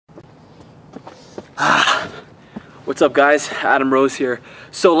What's up, guys? Adam Rose here.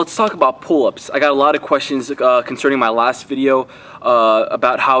 So let's talk about pull-ups. I got a lot of questions concerning my last video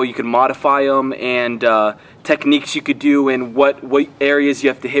about how you can modify them and techniques you could do and what areas you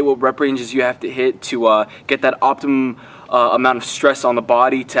have to hit, what rep ranges you have to hit to get that optimum amount of stress on the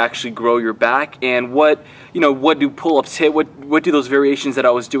body to actually grow your back, and what do pull-ups hit, what do those variations that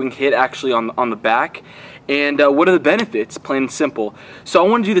I was doing hit actually on the back, and what are the benefits, plain and simple. So I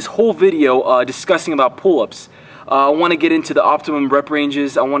want to do this whole video discussing about pull-ups. I want to get into the optimum rep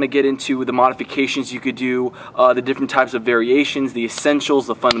ranges. I want to get into the modifications you could do, the different types of variations, the essentials,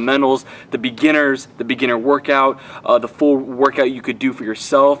 the fundamentals, the beginner workout, the full workout you could do for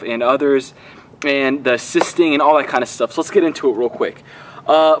yourself and others, and the assisting and all that kind of stuff. So let's get into it real quick.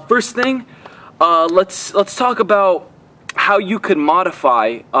 First thing, let's talk about how you could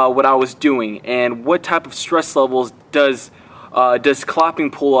modify what I was doing and what type of stress levels does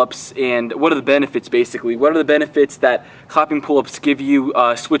clapping pull-ups, and what are the benefits basically? What are the benefits that clapping pull-ups give you,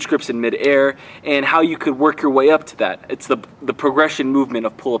 switch grips in mid-air, and how you could work your way up to that. It's the progression movement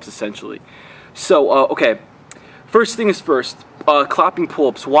of pull-ups essentially. So, okay, first thing is first, clapping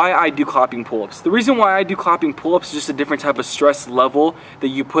pull-ups. Why I do clapping pull-ups. The reason why I do clapping pull-ups is just a different type of stress level that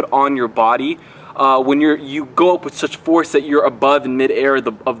you put on your body. When you go up with such force that you're above in mid-air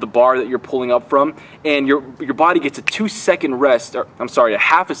of the bar that you're pulling up from, and your body gets a 2-second rest, or I'm sorry, a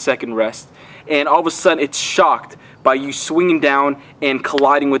half a second rest, and all of a sudden it's shocked by you swinging down and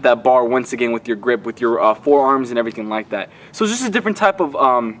colliding with that bar once again with your grip, with your forearms and everything like that. So it's just a different type of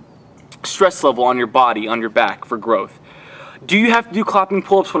stress level on your body, on your back for growth. Do you have to do clapping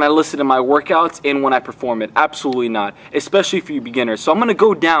pull-ups when I listen to my workouts and when I perform it? Absolutely not, especially for you beginners. So I'm going to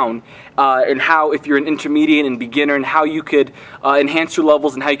go down in how, if you're an intermediate and beginner, and how you could enhance your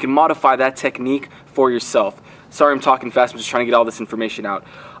levels and how you can modify that technique for yourself. Sorry I'm talking fast, I'm just trying to get all this information out.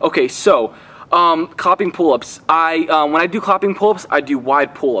 Okay, so clapping pull-ups. When I do clapping pull-ups, I do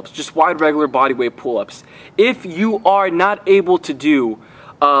wide pull-ups, just wide regular body weight pull-ups. If you are not able to do,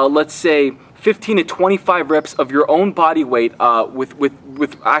 let's say, 15 to 25 reps of your own body weight with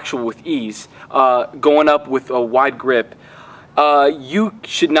ease, going up with a wide grip, you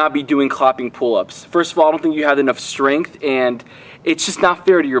should not be doing clapping pull-ups. First of all, I don't think you have enough strength, and it's just not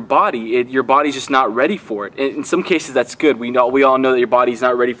fair to your body. Your body's just not ready for it. In some cases, that's good. We all know that your body's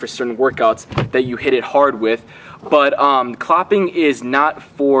not ready for certain workouts that you hit it hard with. But clapping is not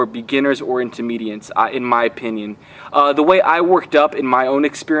for beginners or intermediates, in my opinion. The way I worked up in my own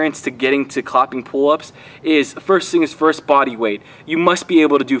experience to getting to clapping pull-ups is, first thing is first, body weight. You must be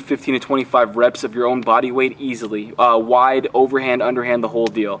able to do 15 to 25 reps of your own body weight easily. Wide, overhand, underhand, the whole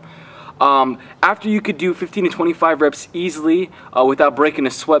deal. After you could do 15 to 25 reps easily without breaking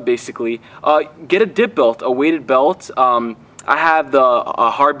a sweat basically, get a dip belt, a weighted belt. I have the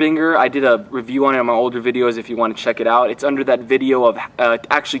Harbinger. I did a review on it in my older videos if you want to check it out. It's under that video of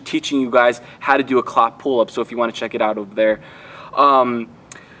actually teaching you guys how to do a clap pull-up, so if you want to check it out over there. I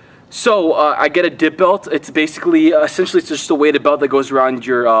get a dip belt. It's basically, essentially it's just a weighted belt that goes around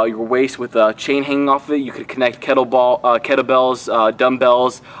your waist with a chain hanging off of it. You could connect kettlebells,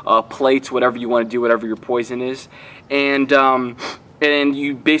 dumbbells, plates, whatever you want to do, whatever your poison is. And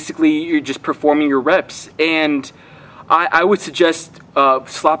you're just performing your reps. And I would suggest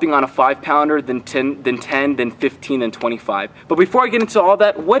slapping on a 5-pounder, then 10, then 15, then 25. But before I get into all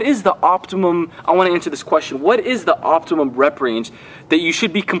that, what is the optimum, I want to answer this question, what is the optimum rep range that you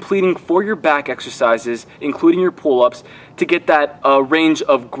should be completing for your back exercises, including your pull-ups, to get that range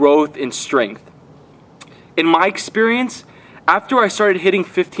of growth and strength? In my experience, after I started hitting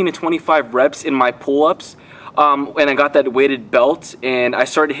 15 to 25 reps in my pull-ups, and I got that weighted belt, and I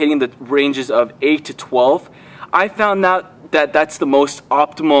started hitting the ranges of 8 to 12, I found out that that's the most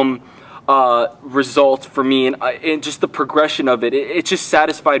optimum result for me, and just the progression of it. It just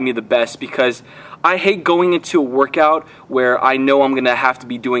satisfied me the best, because I hate going into a workout where I know I'm going to have to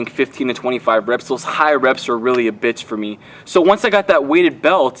be doing 15 to 25 reps. Those high reps are really a bitch for me. So once I got that weighted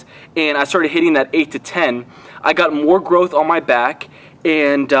belt and I started hitting that 8 to 10, I got more growth on my back,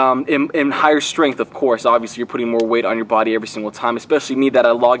 and higher strength, of course. Obviously, you're putting more weight on your body every single time, especially me, that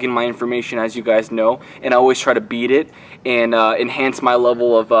I log in my information, as you guys know, and I always try to beat it and enhance my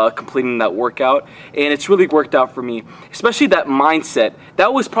level of completing that workout. And it's really worked out for me, especially that mindset.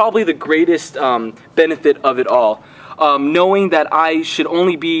 That was probably the greatest benefit of it all. Knowing that I should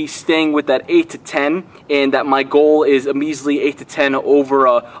only be staying with that 8 to 10, and that my goal is a measly 8 to 10 over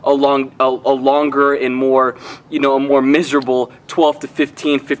a longer and more, a more miserable 12 to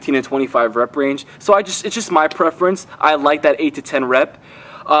 15, 15 to 25 rep range. So it's just my preference. I like that 8 to 10 rep.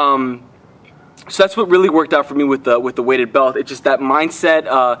 So that's what really worked out for me with the weighted belt. It's just that mindset.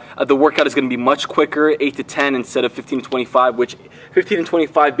 The workout is going to be much quicker, 8 to 10 instead of 15 to 25, which 15 and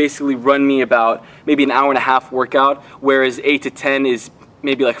 25 basically run me about maybe an hour and a half workout, whereas 8 to 10 is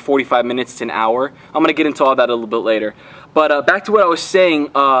maybe like 45 minutes to an hour. I'm going to get into all that a little bit later. But back to what I was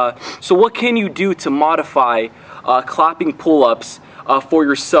saying. So what can you do to modify clapping pull-ups for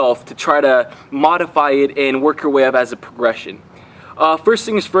yourself, to try to modify it and work your way up as a progression? First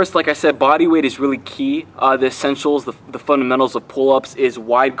things first, like I said, body weight is really key. The essentials, the fundamentals of pull-ups is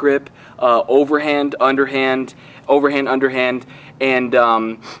wide grip, overhand, underhand,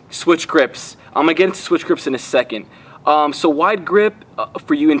 and switch grips. I'm going to get into switch grips in a second. So wide grip,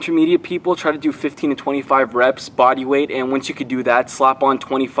 for you intermediate people, try to do 15 to 25 reps body weight, and once you could do that, slap on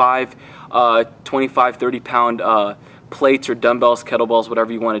 25, 30 pound plates or dumbbells, kettlebells,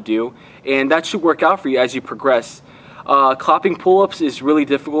 whatever you want to do, and that should work out for you as you progress. Clapping pull-ups is really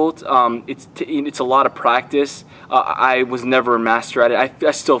difficult. It's a lot of practice. I was never a master at it.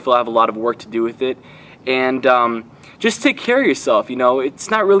 I still feel I have a lot of work to do with it, and just take care of yourself. It's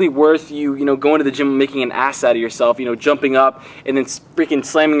not really worth you going to the gym and making an ass out of yourself, jumping up and then freaking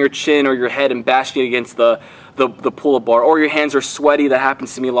slamming your chin or your head and bashing it against the pull-up bar, or your hands are sweaty. That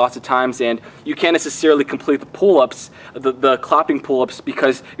happens to me lots of times, and you can't necessarily complete the pull-ups, the clapping pull-ups,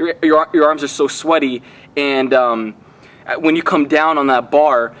 because your arms are so sweaty, and when you come down on that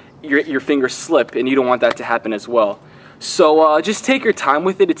bar, your fingers slip, and you don't want that to happen as well. So just take your time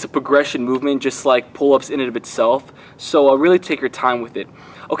with it. It's a progression movement, just like pull-ups in and of itself. So really take your time with it.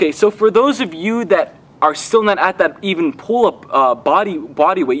 Okay, so for those of you that are still not at that even pull-up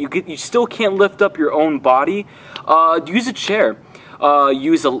body weight, you still can't lift up your own body, use a chair.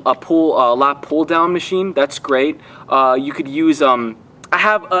 Use a lap pull-down machine. That's great. You could use I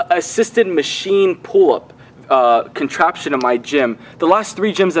have an assisted machine pull-up contraption in my gym. The last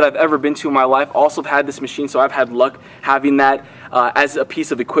 3 gyms that I've ever been to in my life also have had this machine, so I've had luck having that as a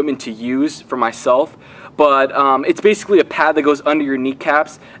piece of equipment to use for myself. But it's basically a pad that goes under your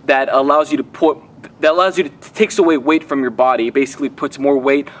kneecaps that allows you to takes away weight from your body. It basically puts more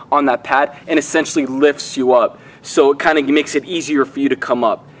weight on that pad and essentially lifts you up. So it kind of makes it easier for you to come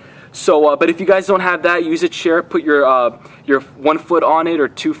up. So, but if you guys don't have that, use a chair. Put your 1 foot on it or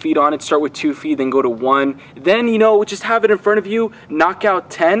 2 feet on it. Start with 2 feet, then go to 1. Then just have it in front of you. Knock out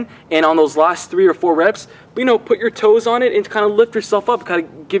 10, and on those last 3 or 4 reps, put your toes on it and kind of lift yourself up. Kind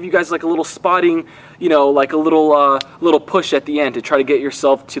of give you guys like a little spotting, like a little push at the end to try to get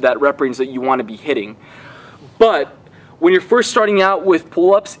yourself to that rep range that you want to be hitting. But when you're first starting out with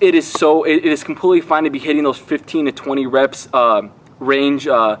pull-ups, it is completely fine to be hitting those 15 to 20 reps range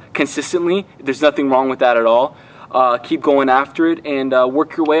consistently. There's nothing wrong with that at all. Keep going after it and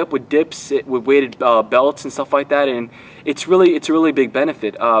work your way up with dips, with weighted belts and stuff like that, and it's a really big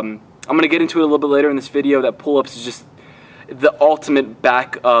benefit. I'm going to get into it a little bit later in this video that pull-ups is just the ultimate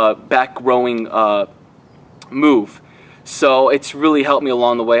back rowing move. So it's really helped me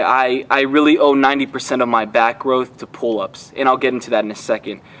along the way. I really owe 90% of my back growth to pull-ups, and I'll get into that in a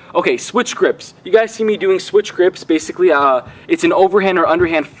second. Okay, switch grips. You guys see me doing switch grips. Basically, it's an overhand or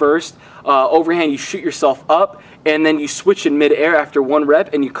underhand first. Overhand, you shoot yourself up, and then you switch in mid-air after 1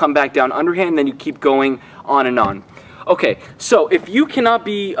 rep, and you come back down underhand, and then you keep going on and on. Okay, so if you cannot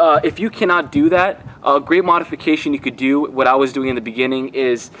do that, a great modification you could do, what I was doing in the beginning,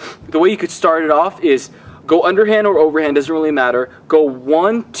 is the way you could start it off is go underhand or overhand, doesn't really matter. Go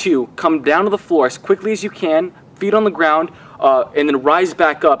 1, 2, come down to the floor as quickly as you can, feet on the ground, and then rise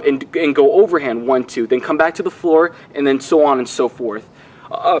back up and go overhand 1, 2, then come back to the floor, and then so on and so forth.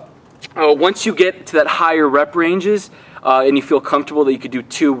 Once you get to that higher rep ranges and you feel comfortable that you could do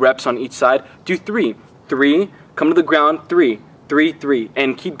 2 reps on each side, do 3. 3, come to the ground, 3, 3, 3,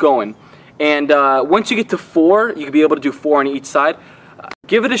 and keep going. And once you get to 4, you could be able to do 4 on each side.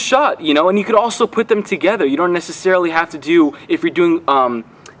 Give it a shot, and you could also put them together. You don't necessarily have to do, if you're doing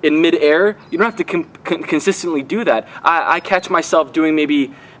in mid-air, you don't have to consistently do that. I catch myself doing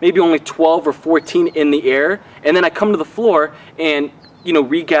maybe only 12 or 14 in the air, and then I come to the floor and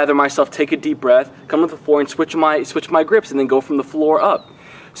regather myself, take a deep breath, come to the floor and switch my grips, and then go from the floor up.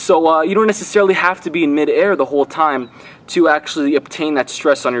 So you don't necessarily have to be in mid-air the whole time to actually obtain that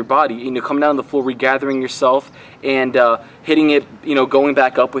stress on your body. Come down the floor, regathering yourself, and hitting it, going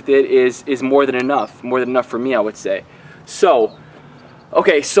back up with it is more than enough for me, I would say. So,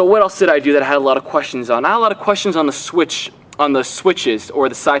 okay, so what else did I do that I had a lot of questions on? I had a lot of questions on the switches, or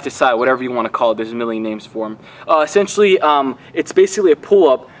the side to side, whatever you want to call it. There's a million names for them. Essentially, it's basically a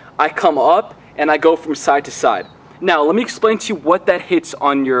pull-up. I come up and I go from side to side. Now, let me explain to you what that hits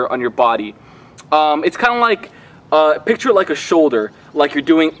on your body. It's kind of like picture it like a shoulder, like you're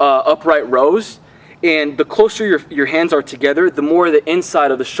doing upright rows. And the closer your hands are together, the more the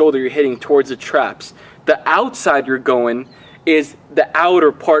inside of the shoulder you're hitting towards the traps. The outside you're going is the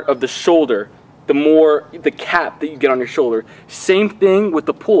outer part of the shoulder, the more the cap that you get on your shoulder. Same thing with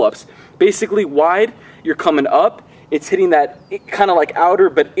the pull-ups. Basically wide, you're coming up, it's hitting that kind of like outer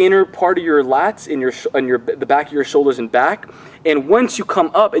but inner part of your lats in the back of your shoulders and back. And once you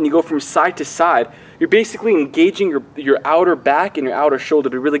come up and you go from side to side, you're basically engaging your outer back and your outer shoulder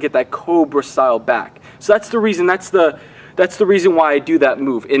to really get that cobra style back. So that's the reason why I do that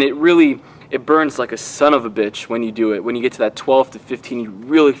move. And it burns like a son of a bitch when you do it. When you get to that 12 to 15, you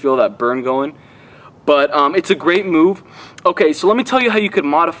really feel that burn going. But it's a great move. Okay, so let me tell you how you could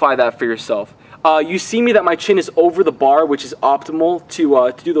modify that for yourself. You see me that my chin is over the bar, which is optimal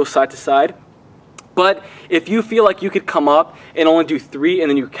to do those side to side. But if you feel like you could come up and only do 3 and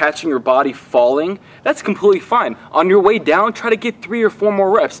then you're catching your body falling, that's completely fine. On your way down, try to get 3 or 4 more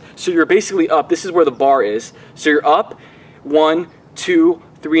reps. So you're basically up. This is where the bar is. So you're up, 1, 2,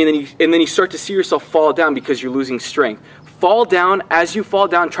 3, and then you start to see yourself fall down because you're losing strength. Fall down. As you fall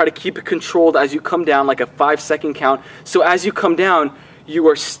down, try to keep it controlled as you come down, like a 5-second count. So as you come down, you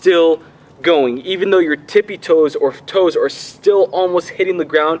are still going. Even though your tippy toes or toes are still almost hitting the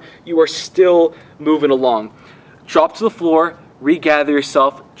ground, you are still moving along. Drop to the floor, regather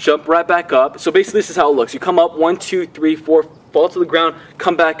yourself, jump right back up. So basically this is how it looks. You come up 1, 2, 3, 4, fall to the ground,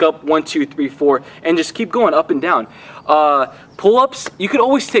 come back up 1, 2, 3, 4, and just keep going up and down. Pull-ups, you could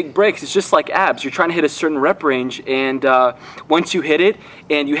always take breaks. It's just like abs. You're trying to hit a certain rep range, and once you hit it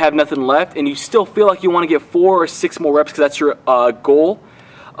and you have nothing left and you still feel like you want to get 4 or 6 more reps because that's your goal,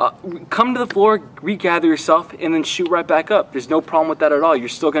 come to the floor, regather yourself, and then shoot right back up. There's no problem with that at all. You're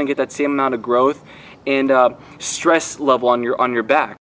still going to get that same amount of growth and stress level on your back.